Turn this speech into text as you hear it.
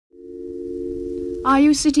Are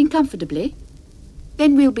you sitting comfortably?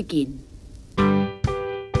 Then we'll begin.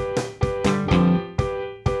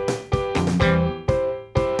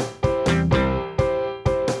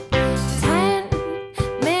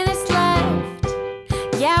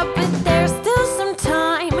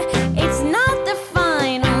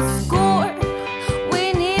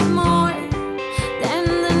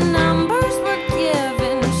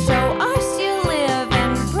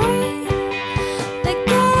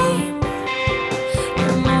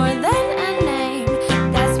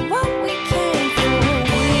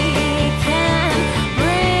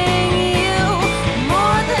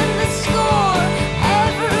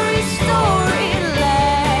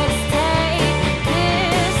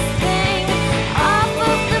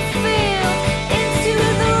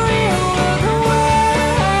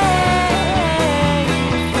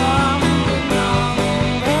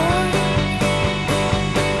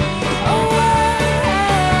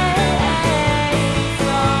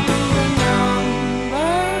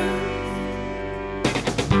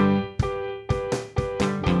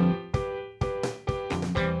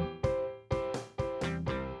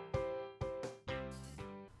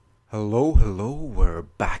 'Hello, we're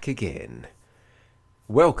back again.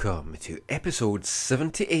 Welcome to episode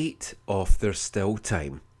 78 of There's Still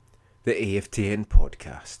Time, the AFTN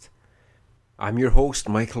podcast. I'm your host,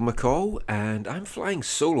 Michael McCall, and I'm flying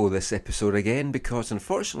solo this episode again because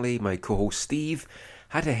unfortunately my co-host Steve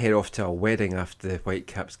had to head off to a wedding after the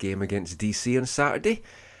Whitecaps game against DC on Saturday,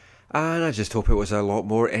 and I just hope it was a lot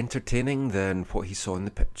more entertaining than what he saw on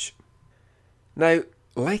the pitch. Now,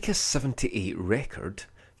 like a 78 record,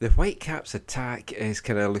 the Whitecaps attack is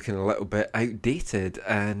kind of looking a little bit outdated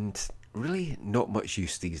and really not much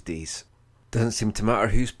use these days. Doesn't seem to matter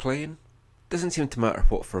who's playing. Doesn't seem to matter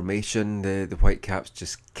what formation, the Whitecaps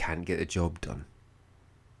just can't get the job done.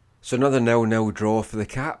 So another 0-0 draw for the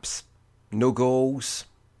Caps. No goals.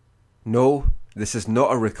 No, this is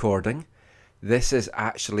not a recording. This is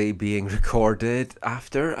actually being recorded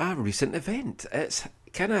after a recent event. It's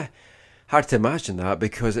kind of hard to imagine that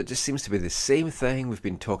because it just seems to be the same thing we've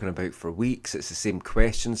been talking about for weeks. It's the same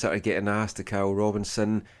questions that are getting asked to Kyle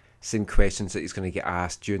Robinson, same questions that he's going to get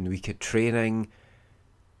asked during the week of training.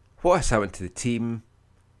 What has happened to the team?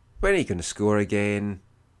 When are you going to score again?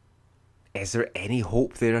 Is there any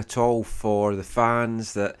hope there at all for the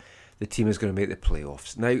fans that the team is going to make the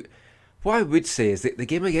playoffs? Now, what I would say is that the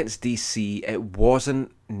game against DC, it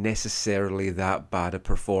wasn't necessarily that bad a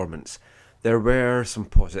performance. There were some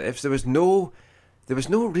positives. There was no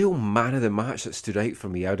real man of the match that stood out for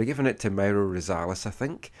me. I would have given it to Mauro Rosales, I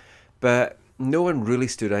think. But no one really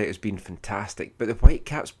stood out as being fantastic. But the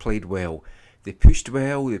Whitecaps played well. They pushed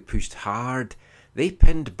well, they pushed hard. They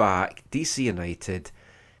pinned back DC United.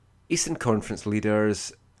 Eastern Conference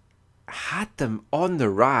leaders had them on the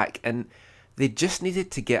rack and they just needed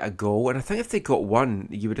to get a goal. And I think if they got one,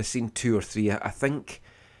 you would have seen two or three. I think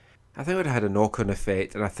it would have had a knock-on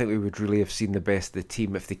effect, and I think we would really have seen the best of the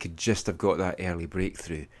team if they could just have got that early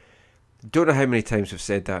breakthrough. Don't know how many times we've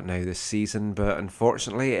said that now this season, but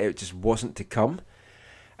unfortunately it just wasn't to come.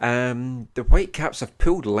 The Whitecaps have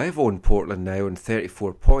pulled level in Portland now on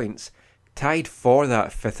 34 points, tied for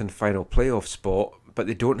that fifth and final playoff spot, but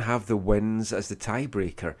they don't have the wins as the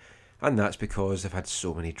tiebreaker, and that's because they've had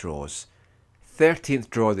so many draws. 13th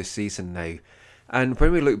draw this season now. And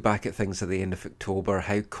when we look back at things at the end of October,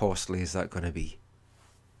 how costly is that going to be?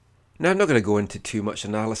 Now, I'm not going to go into too much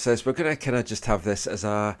analysis. We're going to kind of just have this as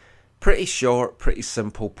a pretty short, pretty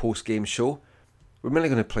simple post-game show. We're mainly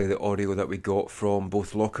going to play the audio that we got from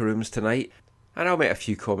both locker rooms tonight. And I'll make a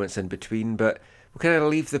few comments in between, but we'll kind of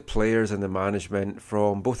leave the players and the management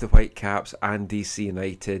from both the Whitecaps and DC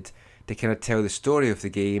United to kind of tell the story of the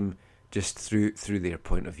game just through their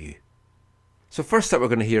point of view. So first up, we're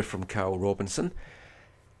going to hear from Kyle Robinson.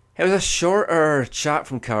 It was a shorter chat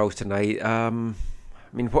from Kyle tonight.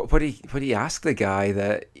 What do you ask the guy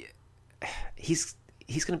that he's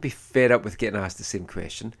going to be fed up with getting asked the same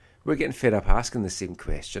question? We're getting fed up asking the same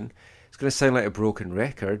question. It's going to sound like a broken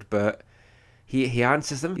record, but he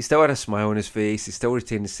answers them. He still had a smile on his face. He still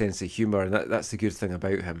retained his sense of humour, and that's the good thing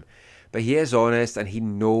about him. But he is honest, and he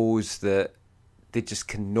knows that they just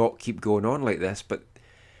cannot keep going on like this. But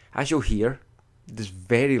as you'll hear, there's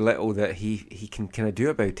very little that he can kind of do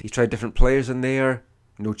about it. He's tried different players in there,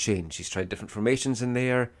 no change. He's tried different formations in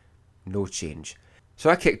there, no change. So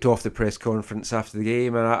I kicked off the press conference after the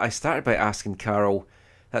game and I started by asking Carol,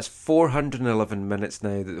 that's 411 minutes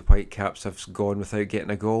now that the Whitecaps have gone without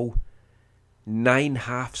getting a goal. 9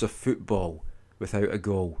 halves of football without a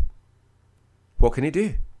goal. What can he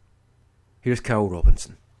do? Here's Kyle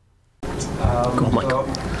Robinson. Go on, Michael.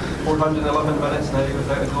 411 minutes now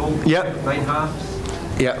without a goal. Yeah. 9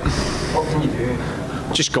 halves. Yeah. What can you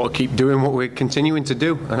do? Just got to keep doing what we're continuing to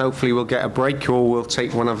do, and hopefully we'll get a break, or we'll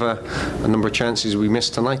take one of a number of chances we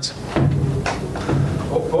missed tonight.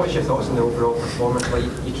 What's your thoughts on the overall performance? Like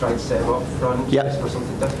you tried to set him up front, yeah, for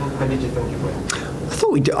something different. How did you think it went?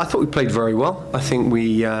 I thought we played very well. I think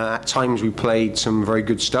we at times we played some very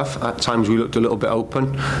good stuff. At times we looked a little bit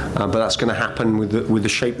open, but that's going to happen with the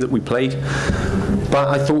shape that we played. But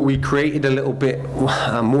I thought we created a little bit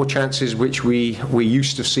more chances, which we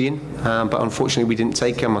used to seeing, but unfortunately we didn't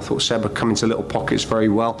take them. I thought Seb had come into little pockets very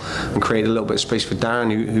well and created a little bit of space for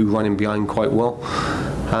Darren, who ran in behind quite well.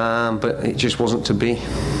 But it just wasn't to be.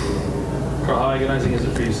 How agonising is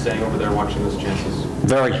it for you staying over there watching those chances?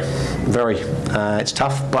 Very, very. It's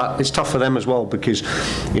tough, but it's tough for them as well because,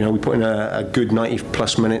 we put in a good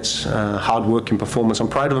 90-plus minutes, hard-working performance. I'm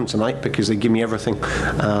proud of them tonight because they give me everything,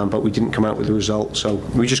 but we didn't come out with the result. So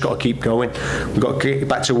we just got to keep going. We've got to get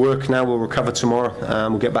back to work now. We'll recover tomorrow.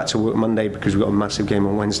 We'll get back to work Monday because we've got a massive game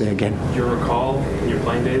on Wednesday again. Do you recall in your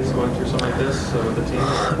playing days going through something like this with the team?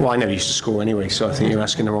 Well, I never used to score anyway, so I think you're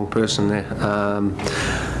asking the wrong person there.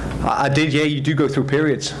 I did, yeah. You do go through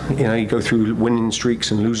periods. You go through winning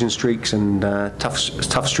streaks and losing streaks and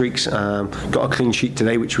tough streaks. Got a clean sheet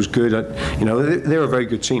today, which was good. They're a very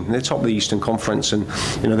good team. They're top of the Eastern Conference, and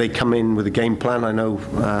they come in with a game plan. I know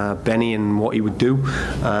Benny and what he would do,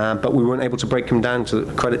 but we weren't able to break him down. To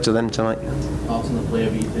credit to them tonight. Thoughts on the play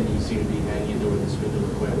of Ethan? You seem to be hanging there with his finger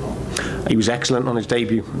quite well. He was excellent on his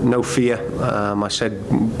debut, no fear. I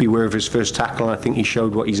said beware of his first tackle, and I think he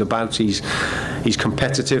showed what he's about. He's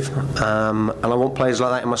competitive, and I want players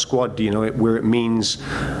like that in my squad, where it means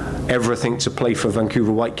everything to play for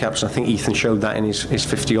Vancouver Whitecaps. I think Ethan showed that in his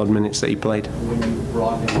 50-odd minutes that he played. When you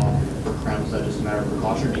brought him off for cramps, that just a matter of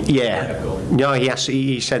precaution? Yeah. No,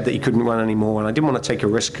 he said that he couldn't run anymore, and I didn't want to take a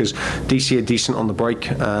risk because DC are decent on the break,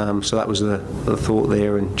 so that was the thought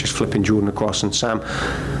there, and just flipping Jordan across, and Sam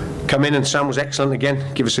come in, and Sam was excellent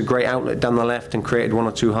again, give us a great outlet down the left and created 1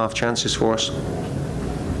 or 2 half chances for us.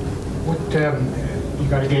 You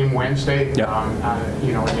got a game Wednesday. Yeah.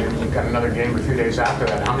 You've got another game a few days after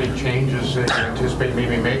that. How many changes do you anticipate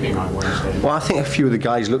maybe making on Wednesday? Well, I think a few of the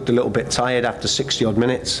guys looked a little bit tired after 60-odd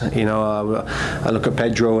minutes. I look at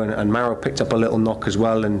Pedro and Maro picked up a little knock as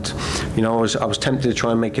well, and I was tempted to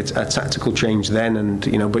try and make it a tactical change then,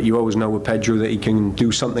 and but you always know with Pedro that he can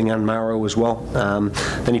do something, and Maro as well.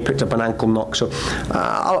 Then he picked up an ankle knock, so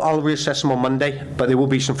I'll reassess him on Monday. But there will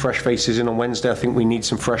be some fresh faces in on Wednesday. I think we need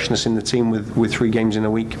some freshness in the team with 3 games in a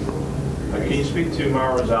week. Can you speak to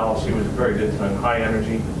Mauro Rosales? He was very good tonight, high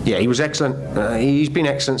energy. Yeah, he was excellent. He's been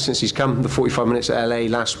excellent since he's come. The 45 minutes at LA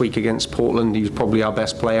last week against Portland, he was probably our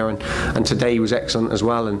best player, and today he was excellent as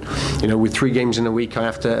well. And with 3 games in a week, I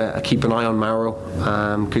have to keep an eye on Mauro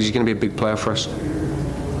because he's going to be a big player for us.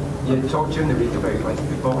 You talked during the week about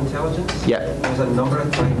football intelligence. Yeah. There's a number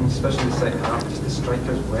of times, especially in the second half, just the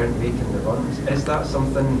strikers weren't making the runs. Is that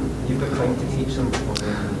something you've got time to teach them before the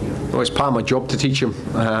end of the year? Well, it's part of my job to teach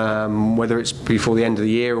them, whether it's before the end of the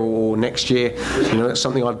year or next year. That's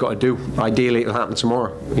something I've got to do. Ideally, it'll happen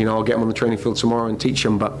tomorrow. I'll get them on the training field tomorrow and teach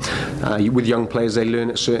them. But with young players, they learn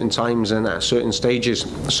at certain times and at certain stages.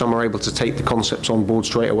 Some are able to take the concepts on board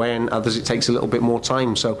straight away, and others it takes a little bit more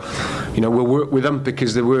time. So, we'll work with them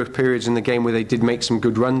because there were periods in the game where they did make some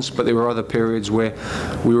good runs, but there were other periods where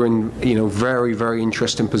we were in, very, very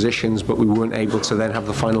interesting positions, but we weren't able to then have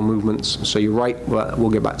the final movements. So you're right. We'll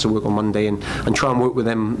get back to work on Monday and try and work with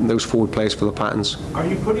them, those forward players, for the patterns. Are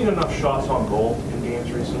you putting enough shots on goal in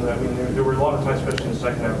games recently? I mean, there were a lot of times, especially in the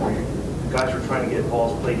second half, where guys were trying to get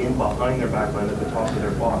balls played in behind their backline at the top of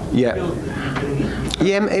their box. Yeah.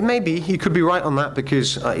 Yeah, it may be. You could be right on that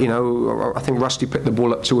because, I think Rusty picked the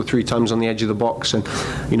ball up 2 or 3 times on the edge of the box, and,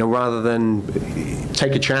 rather than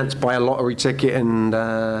take a chance, buy a lottery ticket and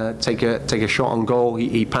take a shot on goal,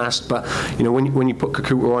 he passed. But, when you put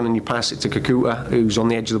Kakuta on and you pass it to Kakuta, who's on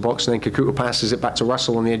the edge of the box, and then Kakuta passes it back to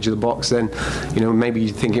Russell on the edge of the box, then, maybe you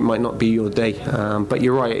think it might not be your day. But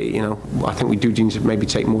you're right, I think we do need to maybe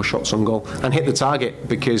take more shots on goal and hit the target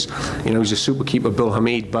because, he's a super keeper, Bill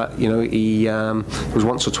Hamid, but, he was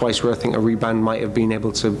once or twice where I think a rebound might have been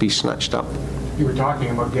able to be snatched up. You were talking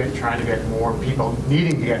about trying to get more people,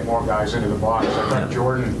 needing to get more guys into the box. I thought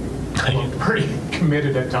Jordan looked pretty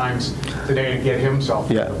committed at times today to get himself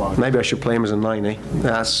into the box. Maybe I should play him as a 9, eh?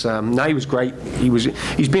 No, he was great.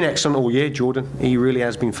 He's been excellent all year, Jordan. He really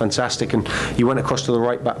has been fantastic, and he went across to the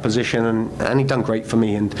right back position, and he done great for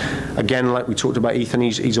me. And again, like we talked about Ethan,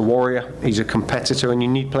 he's a warrior, he's a competitor, and you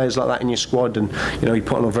need players like that in your squad. And he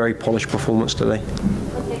put on a very polished performance today.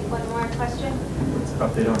 We'll take one more question. What's the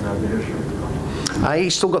update on that leadership?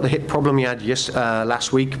 He's still got the hip problem he had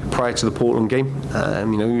last week prior to the Portland game.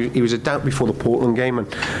 He was a doubt before the Portland game, and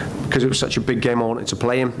because it was such a big game, I wanted to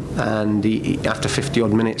play him. And he after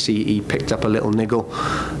 50-odd minutes, he picked up a little niggle.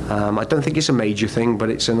 I don't think it's a major thing, but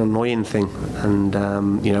it's an annoying thing. And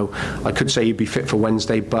I could say he'd be fit for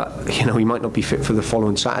Wednesday, but he might not be fit for the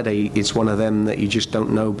following Saturday. It's one of them that you just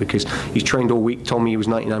don't know, because he's trained all week. Told me he was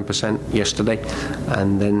 99% yesterday,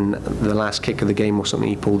 and then the last kick of the game or something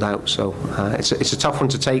he pulled out. So it's a tough one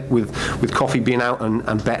to take with Coffey being out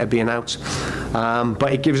and Better being out.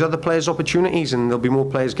 But it gives other players opportunities, and there'll be more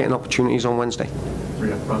players getting opportunities on Wednesday.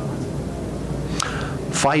 3 up front.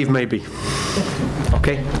 5 maybe.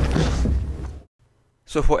 Okay.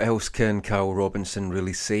 So what else can Kyle Robinson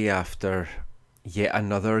really say after yet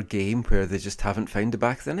another game where they just haven't found the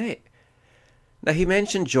back of the net? Now, he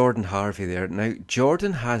mentioned Jordan Harvey there. Now,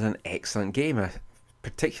 Jordan had an excellent game, a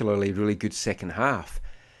particularly really good second half.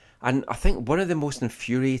 And I think one of the most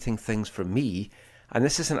infuriating things for me, and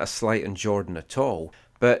this isn't a slight on Jordan at all,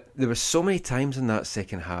 but there were so many times in that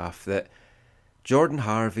second half that Jordan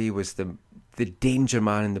Harvey was the danger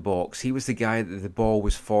man in the box. He was the guy that the ball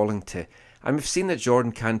was falling to. And we've seen that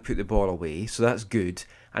Jordan can put the ball away, so that's good.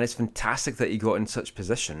 And it's fantastic that he got in such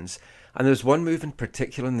positions. And there was one move in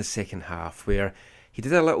particular in the second half where he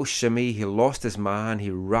did a little shimmy, he lost his man,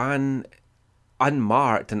 he ran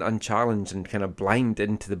unmarked and unchallenged and kind of blind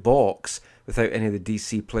into the box without any of the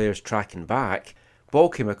DC players tracking back. Ball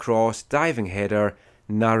came across, diving header,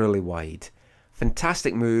 narrowly wide.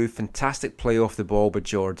 Fantastic move, fantastic play off the ball by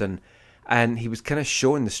Jordan, and he was kind of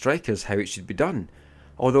showing the strikers how it should be done.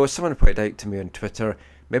 Although, as someone pointed out to me on Twitter,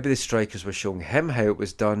 maybe the strikers were showing him how it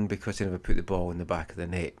was done because he never put the ball in the back of the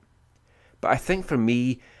net. But I think for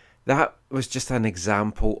me, that was just an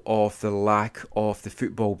example of the lack of the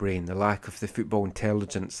football brain, the lack of the football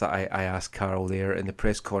intelligence that I asked Carl there in the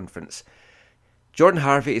press conference. Jordan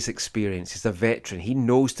Harvey is experienced, he's a veteran, he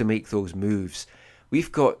knows to make those moves.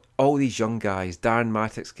 We've got all these young guys, Darren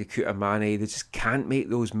Mattocks, Kekuta Manneh, they just can't make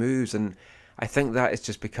those moves, and I think that is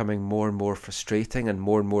just becoming more and more frustrating and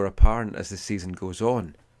more apparent as the season goes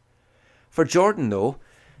on. For Jordan though,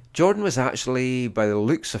 Jordan was actually, by the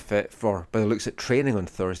looks of training on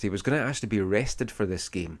Thursday, was going to actually be rested for this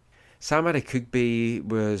game. Sam Adekugbe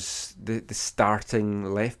was the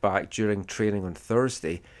starting left back during training on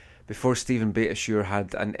Thursday, before Stephen Beitashour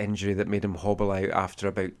had an injury that made him hobble out after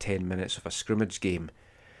about 10 minutes of a scrimmage game.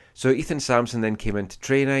 So Ethan Samson then came into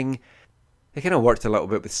training. He kind of worked a little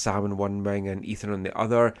bit with Sam on one wing and Ethan on the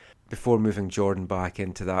other, before moving Jordan back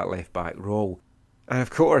into that left back role. And of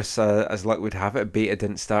course, as luck would have it, Beta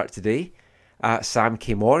didn't start today. Sam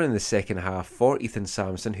came on in the second half for Ethan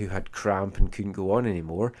Samson, who had cramp and couldn't go on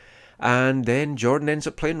anymore. And then Jordan ends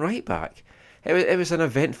up playing right back. It was an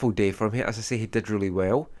eventful day for him. As I say, he did really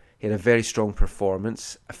well. He had a very strong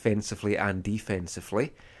performance, offensively and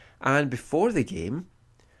defensively. And before the game,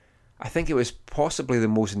 I think it was possibly the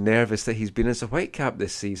most nervous that he's been as a Whitecap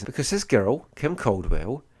this season, because his girl, Kim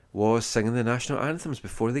Caldwell, was singing the national anthems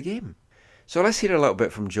before the game. So let's hear a little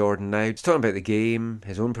bit from Jordan now. He's talking about the game,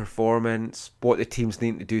 his own performance, what the teams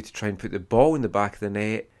need to do to try and put the ball in the back of the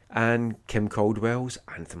net, and Kim Caldwell's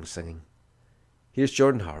anthem singing. Here's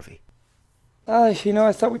Jordan Harvey. I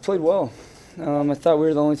thought we played well. I thought we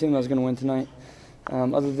were the only team that was going to win tonight.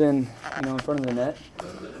 Other than, in front of the net,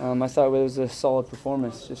 I thought it was a solid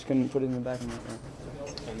performance. Just couldn't put it in the back of the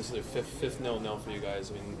net. And this is a fifth 0-0 for you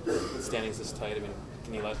guys. With standings this tight,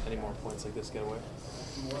 can you let any more points like this get away?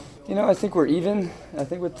 I think we're even,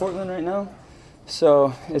 with Portland right now.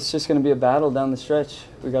 So it's just going to be a battle down the stretch.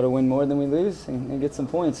 We got to win more than we lose and get some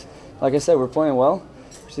points. Like I said, we're playing well.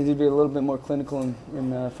 We just need to be a little bit more clinical in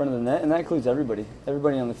front of the net, and that includes everybody.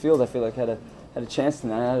 Everybody on the field, I feel like, had a chance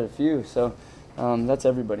tonight. I had a few, so that's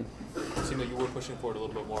everybody. It seemed like you were pushing for it a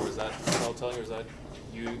little bit more. Was that all telling, or is that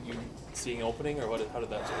you seeing an opening, or how did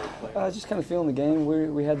that sort of play? Just kind of feeling the game.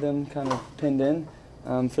 We had them kind of pinned in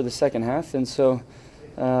for the second half, and so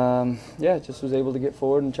just was able to get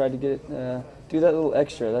forward and tried to do that little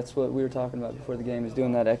extra. That's what we were talking about before the game, is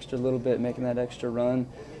doing that extra little bit, making that extra run,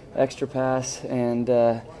 extra pass, and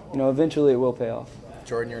eventually it will pay off.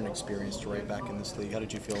 Jordan, you're an experienced right back in this league. How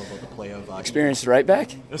did you feel about the play of experienced right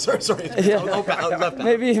back? Sorry. Yeah. Left back.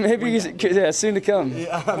 Maybe soon to come.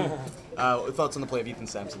 Yeah. Thoughts on the play of Ethan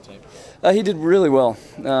Samson tonight? He did really well.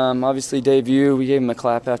 Obviously, debut. We gave him a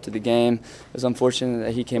clap after the game. It was unfortunate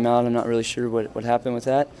that he came out. I'm not really sure what happened with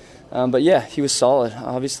that. But yeah, he was solid.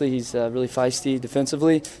 Obviously, he's really feisty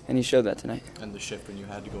defensively, and he showed that tonight. And the shift when you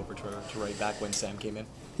had to go over to right back when Sam came in?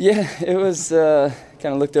 Yeah, it was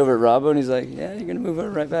kind of looked over at Robbo, and he's like, yeah, you're going to move over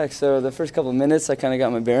right back. So the first couple of minutes, I kind of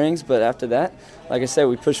got my bearings. But after that, like I said,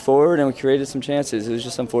 we pushed forward and we created some chances. It was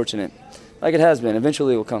just unfortunate. Like it has been.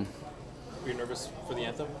 Eventually it will come. Were you nervous for the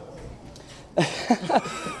anthem?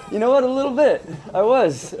 You know what? A little bit. I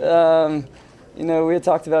was. You know, we had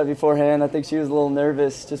talked about it beforehand. I think she was a little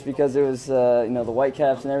nervous just because it was, you know, the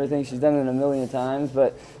Whitecaps and everything. She's done it a million times,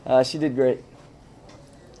 but she did great.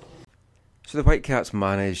 So the Whitecaps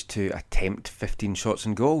managed to attempt 15 shots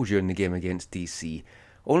on goal during the game against DC.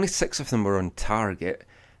 Only 6 of them were on target,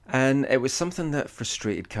 and it was something that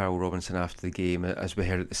frustrated Carl Robinson after the game, as we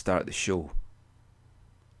heard at the start of the show.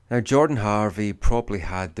 Now, Jordan Harvey probably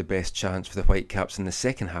had the best chance for the Whitecaps in the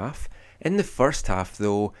second half. In the first half,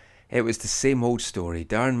 though, it was the same old story.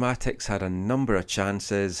 Darren Mattocks had a number of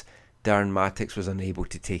chances. Darren Mattocks was unable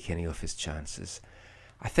to take any of his chances.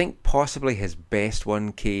 I think possibly his best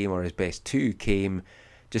one came, or his best two came,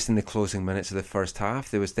 just in the closing minutes of the first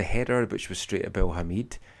half. There was the header, which was straight at Bill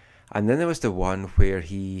Hamid. And then there was the one where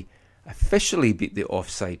he officially beat the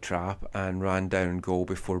offside trap and ran down goal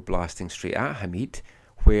before blasting straight at Hamid,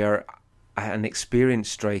 where an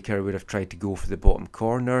experienced striker would have tried to go for the bottom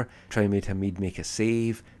corner, try and make Hamid make a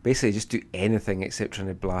save, basically just do anything except trying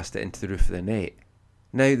to blast it into the roof of the net.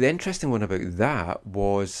 Now, the interesting one about that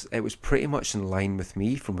was it was pretty much in line with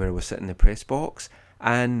me from where I was sitting in the press box,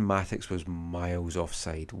 and Mattocks was miles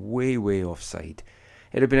offside, way offside.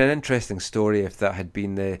 It would have been an interesting story if that had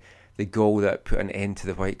been the goal that put an end to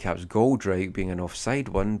the Whitecaps' goal drought being an offside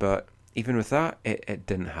one, but even with that, it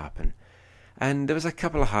didn't happen. And there was a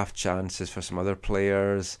couple of half chances for some other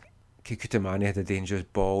players. Kukutamani had a dangerous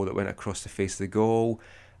ball that went across the face of the goal,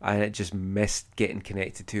 and it just missed getting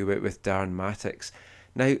connected to it with Darren Mattocks.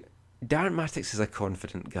 Now, Darren Mattocks is a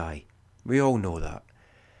confident guy. We all know that.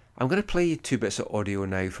 I'm going to play you 2 bits of audio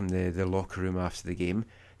now from the locker room after the game.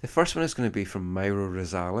 The first one is going to be from Mauro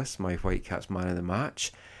Rosales, my Whitecaps man of the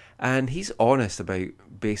match, and he's honest about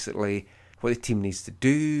basically what the team needs to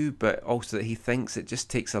do, but also that he thinks it just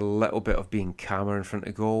takes a little bit of being calmer in front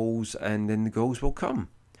of goals, and then the goals will come.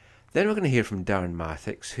 Then we're going to hear from Darren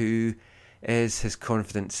Mattocks, who is his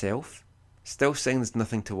confident self, still saying there's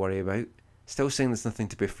nothing to worry about, still saying there's nothing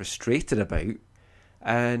to be frustrated about,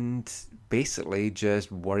 and basically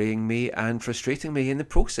just worrying me and frustrating me in the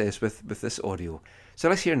process with this audio. So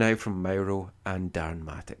let's hear now from Mauro and Darren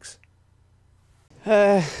Mattocks.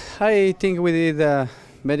 I think we did a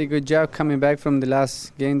very good job coming back from the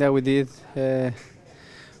last game that we did.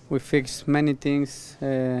 We fixed many things,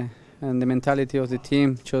 and the mentality of the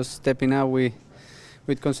team just stepping up with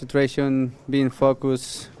concentration, being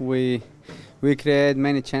focused. We create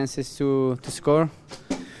many chances to score.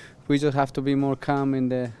 We just have to be more calm in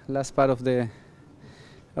the last part of the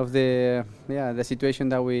situation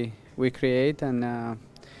that we create, and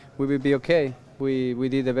we will be okay. We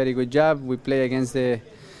did a very good job. We play against the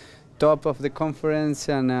top of the conference,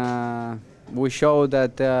 and we showed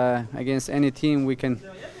that against any team we can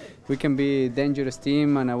be a dangerous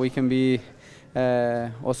team, and we can be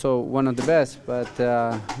also one of the best. But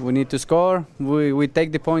we need to score. We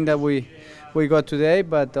take the point that we got today,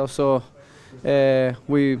 but also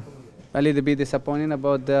we a little bit disappointed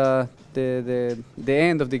about the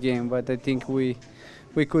end of the game. But I think we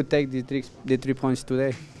could take the 3 points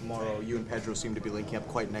today. Mauro, you and Pedro seem to be linking up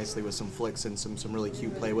quite nicely with some flicks and some really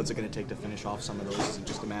cute play. What's it going to take to finish off some of those? Is it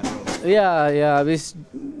just a matter of... Yeah.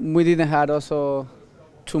 We didn't have also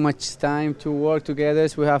too much time to work together.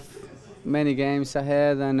 So we have many games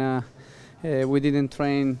ahead, and we didn't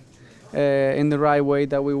train in the right way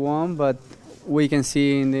that we want. But we can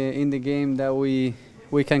see in the game that we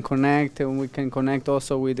can connect, and we can connect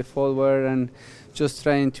also with the forward, and just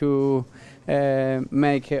trying to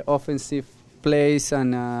make offensive plays,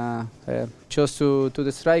 and just to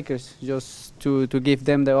the strikers, just to give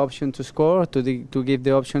them the option to score, to give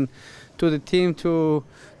the option to the team to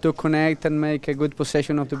connect and make a good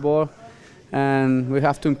possession of the ball. And we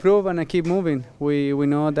have to improve and keep moving. We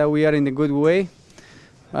know that we are in a good way.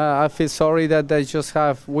 I feel sorry that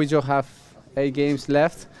we just have 8 games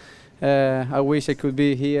left. I wish I could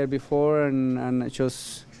be here before and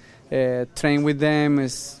just train with them,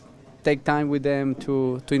 take time with them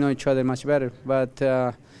to know each other much better. But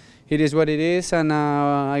it is what it is, and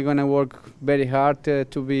I'm going to work very hard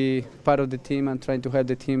to be part of the team and trying to help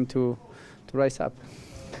the team to rise up.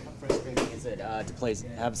 How frustrating is it to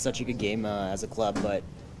have such a good game as a club, but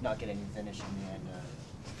not get any finish in the end,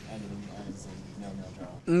 ending as a 0-0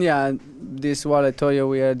 draw? Yeah, this is what I told you.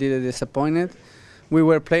 We are really disappointed. we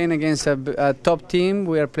were playing against a top team.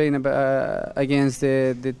 We are playing against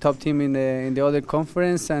the top team in the other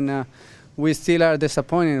conference, and we still are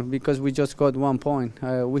disappointed because we just got 1 point.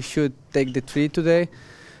 We should take the 3 today.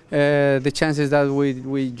 The chances that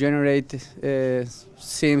we generate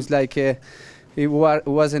seems like it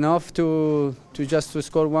was enough to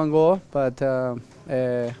score 1 goal, but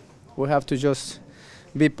we have to just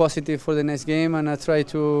be positive for the next game and try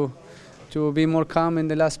to be more calm in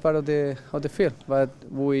the last part of the field. But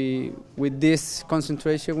with this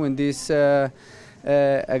concentration, with this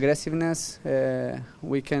aggressiveness,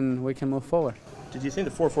 we can move forward. Did you think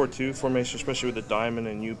the 4-4-2 formation, especially with the diamond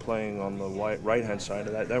and you playing on the right-hand side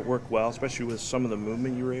of that worked well, especially with some of the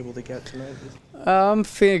movement you were able to get tonight? I'm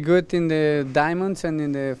feeling good in the diamonds and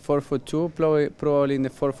in the 4-4-2. Probably in the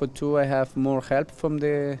 4-4-2 I have more help from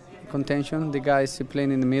the contention, the guys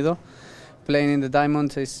playing in the middle. Playing in the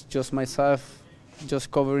diamonds is just myself,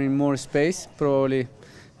 just covering more space. Probably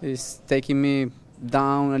is taking me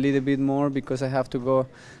down a little bit more because I have to go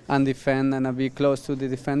and defend and be close to the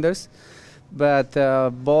defenders. But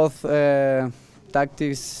both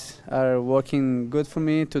tactics are working good for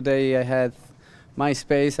me. Today I had my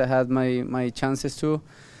space, I had my chances too.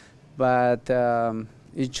 But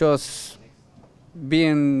it's just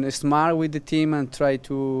being smart with the team and try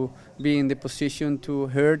to be in the position to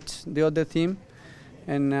hurt the other team,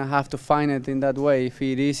 and have to find it in that way. If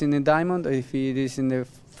it is in the diamond, or if it is in the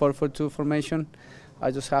 4-4-2 formation, I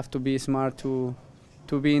just have to be smart to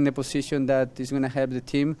be in the position that is going to help the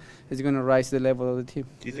team, is going to rise the level of the team.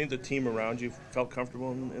 Do you think the team around you felt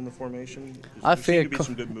comfortable in the formation? I there feel seemed to be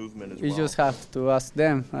some good movement as well. You just have to ask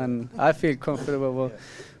them, and I feel comfortable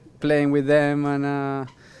playing with them, and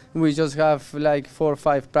we just have like 4 or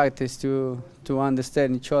 5 practice to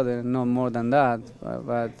understand each other, not more than that.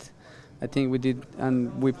 But I think we did,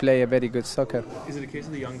 and we play a very good soccer. Is it a case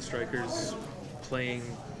of the young strikers playing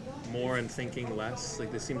more and thinking less?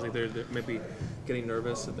 Like, it seems like they're maybe getting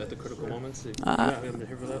nervous at the critical moments. You haven't been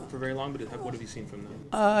here for very long, but what have you seen from them?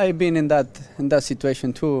 I've been in that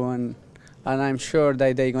situation too, and I'm sure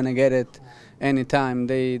that they're gonna get it anytime.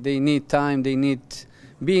 They need time. They need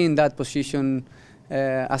be in that position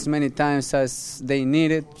as many times as they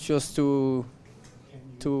need it, just to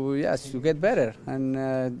get better.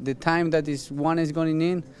 And the time that one is going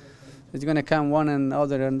in, it's gonna come one and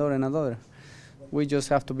another. We just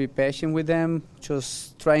have to be patient with them,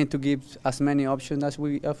 just trying to give as many options as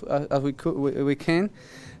we can,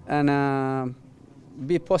 and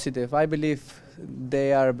be positive. I believe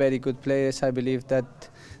they are very good players. I believe that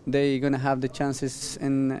they're gonna have the chances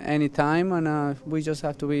in any time, and we just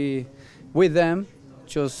have to be with them,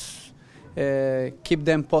 just keep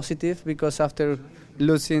them positive, because after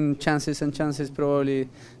losing chances, probably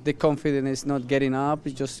the confidence is not getting up,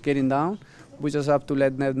 it's just getting down. We just have to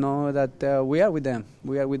let them know that we are with them.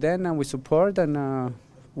 We are with them and we support, and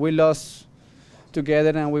we lost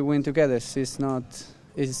together and we win together. This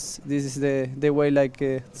is the way like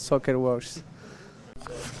soccer works.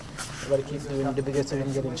 Everybody keeps doing the biggest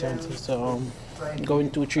and getting chances. So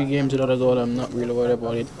going 2-3 games without a goal, I'm not really worried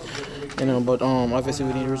about it. But obviously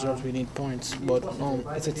we need results, we need points. But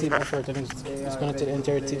it's a team effort, and it's going to take the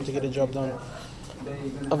entire team to get the job done.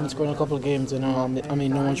 I've been scoring a couple of games, and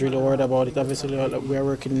no one's really worried about it. Obviously, we are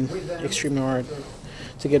working extremely hard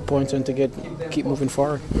to get points and to keep moving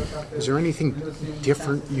forward. Is there anything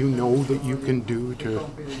different that you can do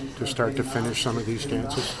to start to finish some of these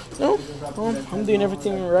chances? No, I'm doing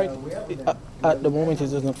everything right. At the moment,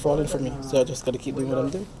 it's just not falling for me, so I just got to keep doing what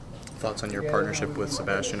I'm doing. Thoughts on your partnership with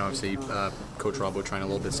Sebastian? Obviously, Coach Robbo trying a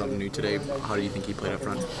little bit something new today. How do you think he played up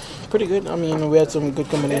front? Pretty good. We had some good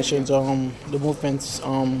combinations. The movements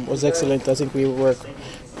was excellent. I think we worked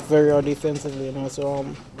very hard defensively, So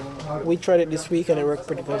we tried it this week and it worked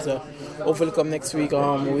pretty good. So hopefully, come next week,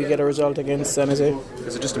 we get a result against San Jose.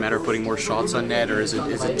 Is it just a matter of putting more shots on net, or is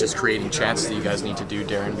it just creating chances that you guys need to do,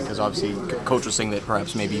 Darren? Because obviously, Coach was saying that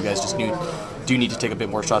perhaps maybe you guys just do need to take a bit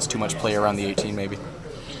more shots. Too much play around the 18, maybe.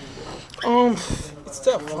 It's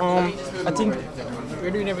tough. I think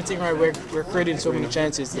we're doing everything right. We're creating so many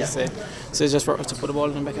chances. So it's just for us to put the ball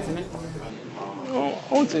in the back of the net.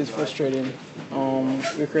 I would say it's frustrating.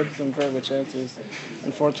 We created some very good chances.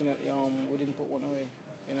 Unfortunately, we didn't put one away.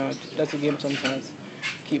 That's a game sometimes.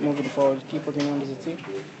 Keep moving forward. Keep working on as a team.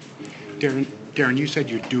 Darren, you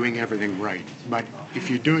said you're doing everything right. But if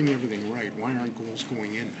you're doing everything right, why aren't goals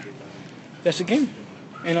going in? That's the game.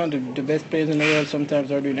 The best players in the world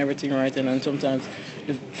sometimes are doing everything right, and then sometimes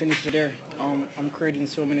the finish is there. I'm creating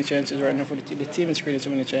so many chances right now for the team. The team is creating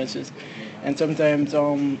so many chances, and sometimes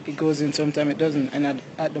it goes in, sometimes it doesn't. And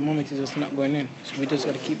at the moment, it's just not going in. So we just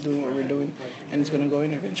got to keep doing what we're doing, and it's going to go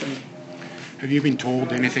in eventually. Have you been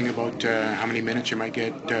told anything about how many minutes you might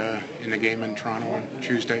get in the game in Toronto on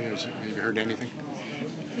Tuesday? Have you heard anything?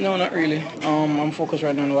 No, not really. I'm focused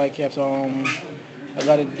right now on the Whitecaps. I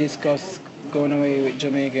got to discuss going away with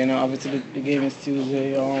Jamaica, and obviously the game is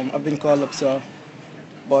Tuesday. I've been called up, so,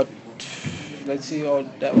 but let's see how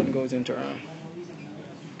that one goes in Toronto.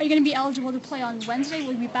 Are you going to be eligible to play on Wednesday?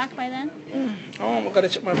 Will you be back by then? I got to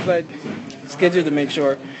check my flight schedule to make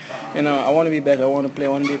sure. I want to be back. I want to play. I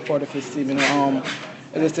want to be part of this team. As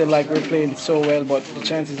I said, like, we're playing so well, but the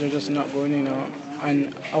chances are just not going.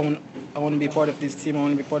 And I want to be part of this team. I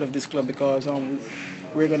want to be part of this club because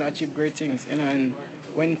we're going to achieve great things. And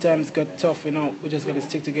when times get tough, we just got to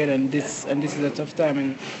stick together. And this is a tough time,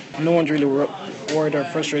 and no one's really worried or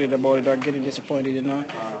frustrated about it or getting disappointed.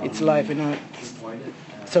 It's life.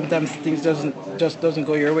 Sometimes things doesn't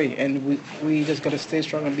go your way, and we just got to stay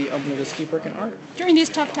strong and be humble, just keep working hard. During these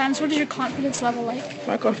tough times, what is your confidence level like?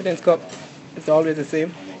 My confidence cup is always the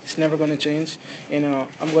same. It's never going to change. I'm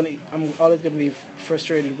always going to be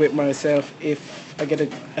frustrated with myself if I get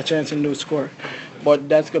a chance to lose score, but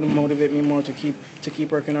that's going to motivate me more to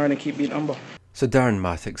keep working hard and keep being humble. So Darren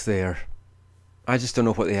Mattocks there. I just don't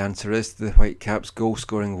know what the answer is to the Whitecaps'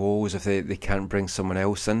 goal-scoring woes if they can't bring someone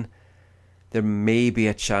else in. There may be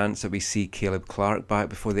a chance that we see Caleb Clark back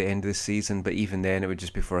before the end of the season, but even then it would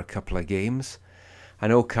just be for a couple of games. I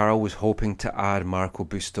know Carroll was hoping to add Marco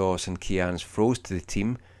Bustos and Kians Froese to the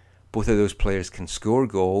team. Both of those players can score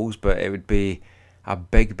goals, but it would be a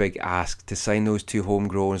big ask to sign those two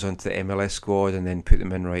homegrowns onto the MLS squad and then put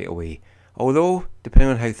them in right away. Although, depending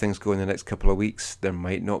on how things go in the next couple of weeks, there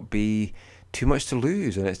might not be too much to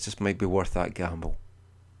lose, and it just might be worth that gamble.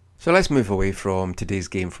 So let's move away from today's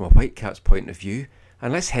game from a Whitecaps point of view,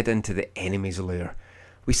 and let's head into the enemy's lair.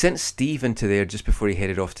 We sent Steve into there just before he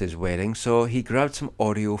headed off to his wedding, so he grabbed some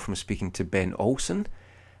audio from speaking to Ben Olsen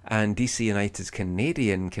and DC United's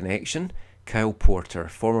Canadian connection, Kyle Porter,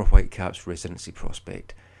 former Whitecaps residency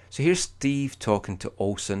prospect. So here's Steve talking to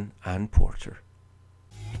Olsen and Porter.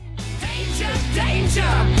 Danger, danger,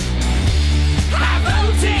 high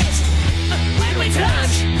voltage, when we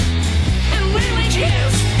touch and when we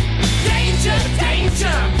kiss. Danger,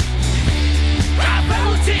 danger, high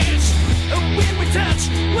voltage, when we touch,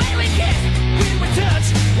 when we kiss, when we touch,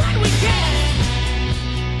 when we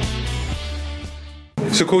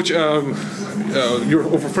kiss. So, Coach,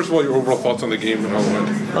 first of all, your overall thoughts on the game and how it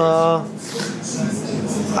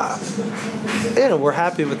went. We're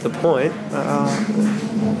happy with the point.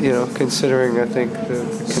 Considering I think the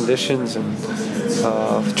conditions and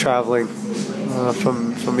traveling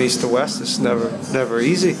from east to west is never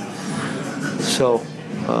easy. So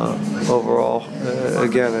overall,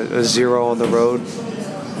 again, a 0 on the road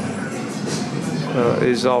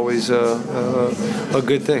is always a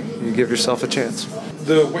good thing. You give yourself a chance.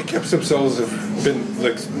 The Whitecaps themselves have been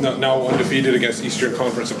now undefeated against Eastern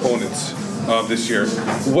Conference opponents this year.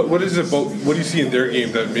 What is it about? What do you see in their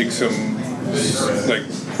game that makes them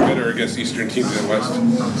better against Eastern teams in the West?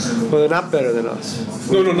 Well, they're not better than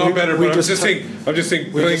us. No, not better. But I'm just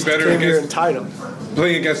saying playing better against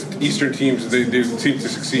playing against Eastern teams, they seem to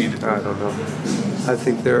succeed. I don't know. I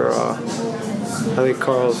think I think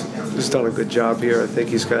Carl's has done a good job here. I think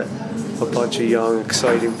he's got a bunch of young,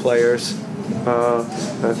 exciting players.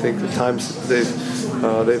 I think the times they've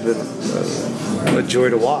been a joy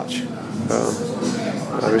to watch.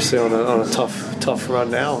 Obviously on a tough run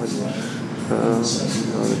now, and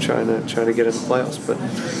they're trying to get in the playoffs. But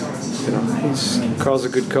Carl's a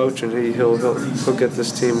good coach, and he'll get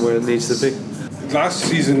this team where it needs to be. Last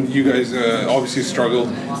season, you guys obviously struggled,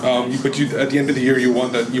 but at the end of the year, you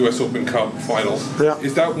won that U.S. Open Cup final. Yeah.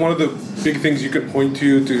 Is that one of the big things you can point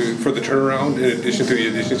to for the turnaround, in addition to the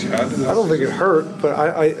additions you had? I don't think it hurt, but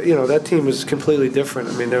I that team was completely different.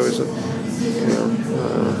 I mean, there was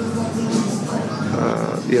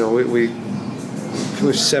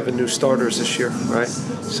we 7 new starters this year, right?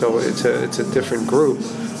 So it's a different group.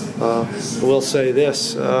 We'll say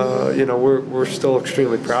this, we're still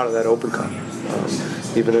extremely proud of that Open Cup.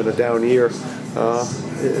 Even in a down year,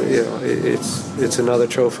 it's another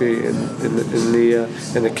trophy in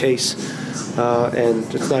the case, and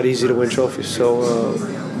it's not easy to win trophies. So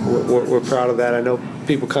we're proud of that. I know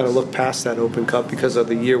people kind of look past that Open Cup because of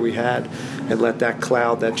the year we had and let that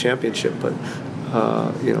cloud that championship, but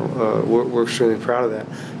we're extremely proud of that.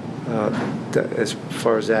 As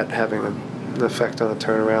far as that having an effect on the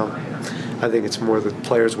turnaround, I think it's more the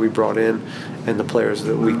players we brought in and the players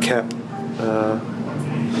that we kept.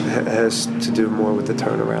 Has to do more with the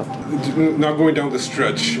turnaround. Now going down the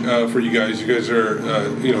stretch for you guys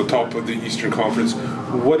are top of the Eastern Conference.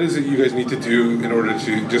 What is it you guys need to do in order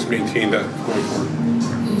to just maintain that going forward?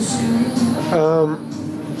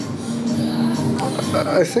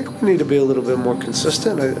 I think we need to be a little bit more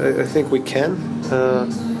consistent. I think we can.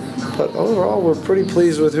 But overall, we're pretty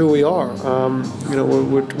pleased with who we are.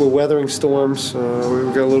 We're weathering storms.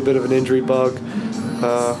 We've got a little bit of an injury bug,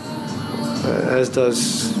 as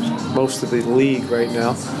does most of the league right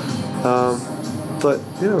now. But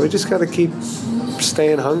we just got to keep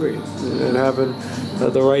staying hungry and having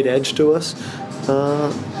the right edge to us.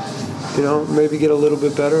 Maybe get a little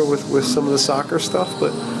bit better with some of the soccer stuff,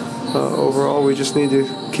 but overall, we just need to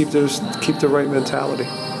keep the right mentality.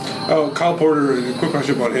 Kyle Porter, a quick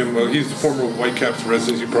question about him. He's the former Whitecaps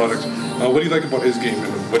residency product. What do you like about his game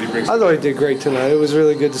and what he brings? I thought he did great tonight. It was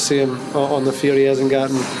really good to see him on the field. He hasn't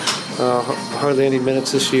gotten hardly any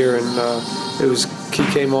minutes this year, and he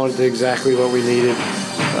came on to do exactly what we needed.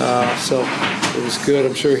 So it was good.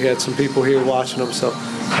 I'm sure he had some people here watching him, so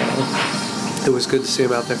it was good to see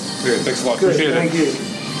him out there. Yeah, thanks a lot. Good. Appreciate Thank it. you.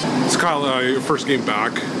 It's Kyle, your first game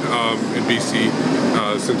back in BC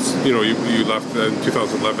since you left in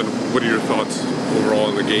 2011. What are your thoughts overall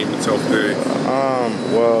on the game itself today?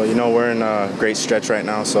 We're in a great stretch right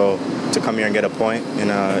now, so to come here and get a point in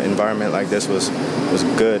an environment like this was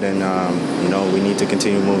good, and we need to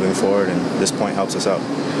continue moving forward, and this point helps us out.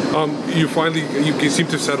 You seem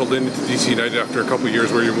to have settled into DC United after a couple of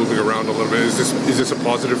years where you're moving around a little bit. Is this a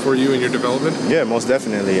positive for you in your development? Yeah, most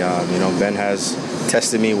definitely. Ben has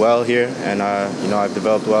tested me well here, and I've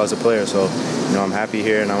developed well as a player, so I'm happy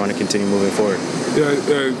here, and I want to continue moving forward.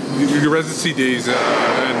 Your residency days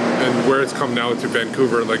and where it's come now to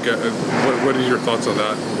Vancouver, what are your thoughts on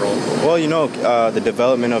that overall? Well, the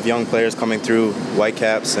development of young players coming through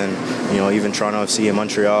Whitecaps and even Toronto FC and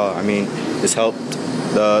Montreal, it's helped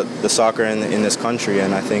the soccer in this country,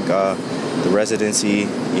 and I think the residency,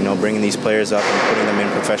 bringing these players up and putting them in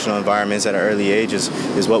professional environments at an early age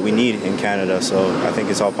is what we need in Canada, so I think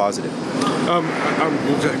it's all positive.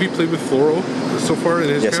 Have you played with Floro so far in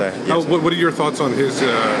his camp? Yes. What are your thoughts on his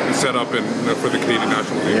setup and for the Canadian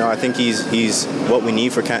national team? I think he's what we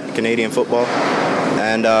need for Canadian football,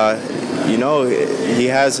 and he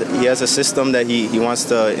has a system that he wants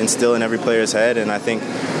to instill in every player's head, and I think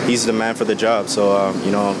he's the man for the job. So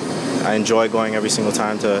I enjoy going every single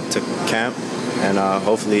time to camp, and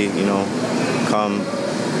hopefully come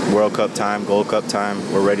World Cup time, Gold Cup time,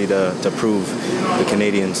 we're ready to prove the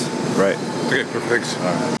Canadians right. Okay, perfect. Thanks. All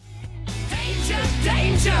right. Danger,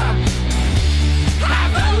 danger, high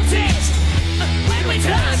voltage, when we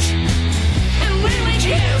touch and when we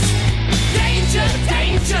kiss. Danger,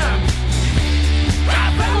 danger,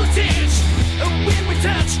 high voltage, when we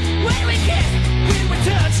touch, when we kiss, when we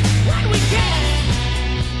touch, when we kiss.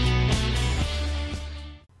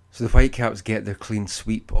 So the Whitecaps get their clean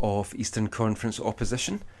sweep of Eastern Conference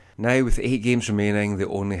opposition. Now with 8 games remaining, they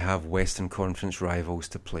only have Western Conference rivals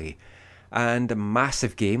to play. And a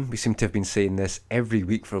massive game, we seem to have been saying this every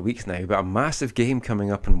week for weeks now, but a massive game coming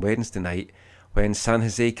up on Wednesday night when San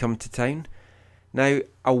Jose come to town. Now,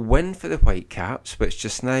 a win for the Whitecaps, which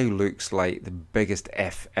just now looks like the biggest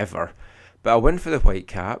F ever, but a win for the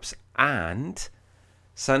Whitecaps, and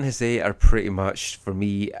San Jose are pretty much, for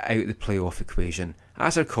me, out of the playoff equation,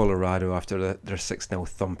 as are Colorado after their 6-0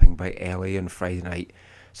 thumping by LA on Friday night.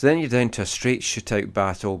 So then you're down to a straight shootout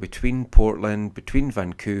battle between Portland, between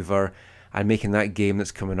Vancouver, and making that game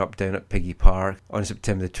that's coming up down at Piggy Park on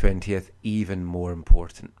September the 20th even more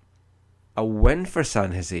important. A win for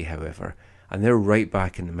San Jose, however, and they're right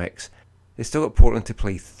back in the mix. They still got Portland to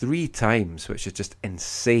play 3 times, which is just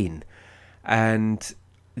insane. And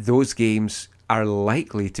those games are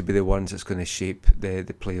likely to be the ones that's going to shape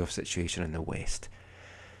the playoff situation in the West.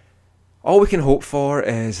 All we can hope for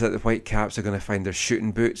is that the Whitecaps are going to find their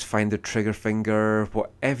shooting boots, find their trigger finger,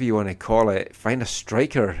 whatever you want to call it, find a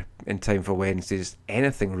striker in time for Wednesday, just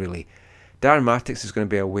anything really. Darren Mattocks is going to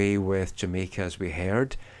be away with Jamaica, as we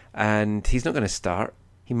heard, and he's not going to start.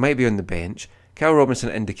 He might be on the bench. Kyle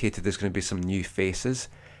Robinson indicated there's going to be some new faces.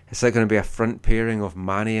 Is that going to be a front pairing of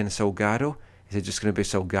Manny and Salgado? Is it just going to be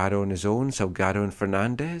Salgado on his own, Salgado and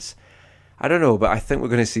Fernandez? I don't know, but I think we're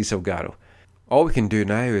going to see Salgado. All we can do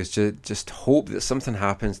now is just hope that something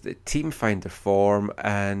happens, that the team find their form,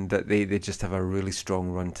 and that they just have a really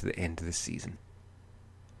strong run to the end of the season.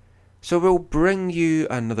 So we'll bring you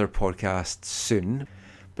another podcast soon.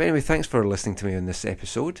 But anyway, thanks for listening to me on this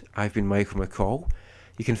episode. I've been Michael McCall.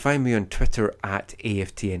 You can find me on Twitter at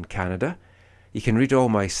AFTN Canada. You can read all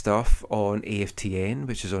my stuff on AFTN,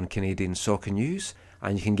 which is on Canadian Soccer News,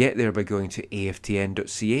 and you can get there by going to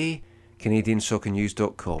aftn.ca,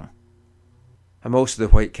 canadiansoccernews.com. I'm also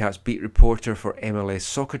the Whitecaps beat reporter for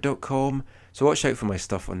MLSsoccer.com, so watch out for my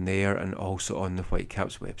stuff on there and also on the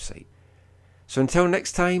Whitecaps website. So until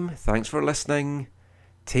next time, thanks for listening.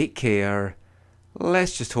 Take care.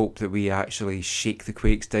 Let's just hope that we actually shake the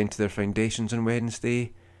Quakes down to their foundations on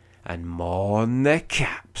Wednesday. And mon the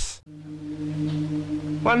Caps.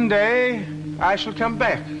 One day I shall come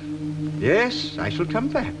back. Yes, I shall come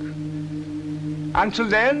back. Until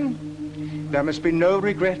then, there must be no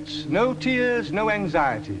regrets, no tears, no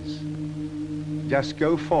anxieties. Just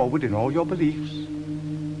go forward in all your beliefs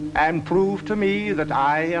and prove to me that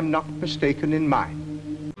I am not mistaken in mine.